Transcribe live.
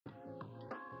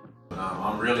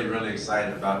I'm really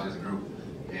excited about this group,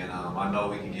 and I know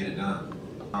we can get it done.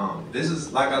 This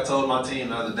is, like I told my team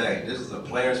the other day, this is a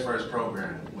players first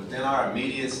program. Within our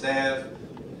immediate staff,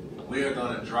 we're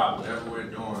going to drop whatever we're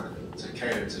doing to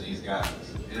cater to these guys.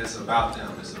 It's about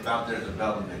them. It's about their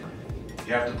development.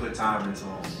 You have to put time into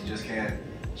them. You just can't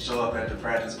show up at the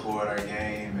practice court or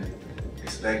game and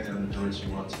expect them to do what you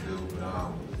want to do. But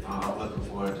I'm looking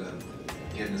forward to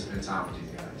getting to spend time with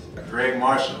these guys. Greg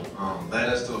Marshall led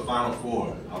us to a Final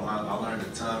Four. I learned a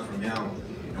ton from him.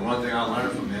 And one thing I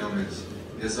learned from him is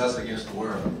it's us against the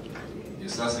world.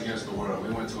 It's us against the world.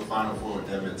 We went to a Final Four with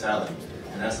that mentality.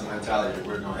 And that's the mentality that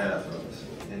we're going to have, fellas.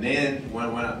 And then, when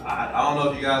I don't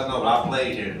know if you guys know, but I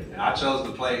played here. And I chose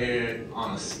to play here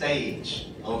on a stage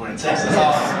over in Texas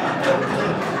Austin.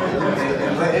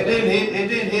 It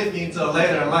didn't hit me until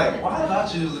later in life. Why did I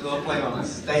choose to go play on a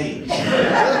stage? We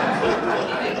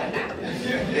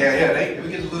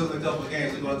get to lose a couple of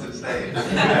games, we go to the stage.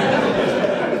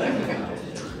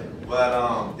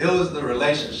 But it was the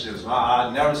relationships.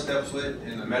 I never stepped foot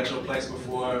in the Metroplex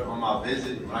before on my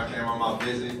visit. When I came on my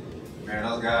visit, man,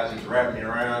 those guys just wrapped me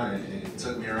around and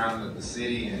took me around the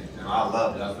city, and I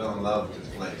loved it. I fell in love with this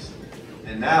place.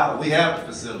 And now we have the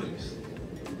facilities.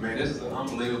 Man, this is an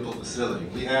unbelievable facility.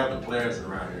 We have the players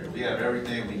around here. We have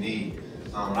everything we need.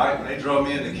 When they drove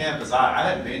me into campus, I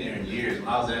hadn't been here in years. When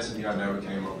I was at SMU, I never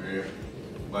came over here.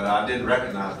 But I didn't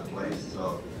recognize the place.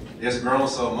 So it's grown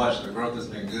so much. The growth has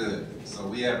been good. So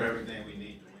we have everything.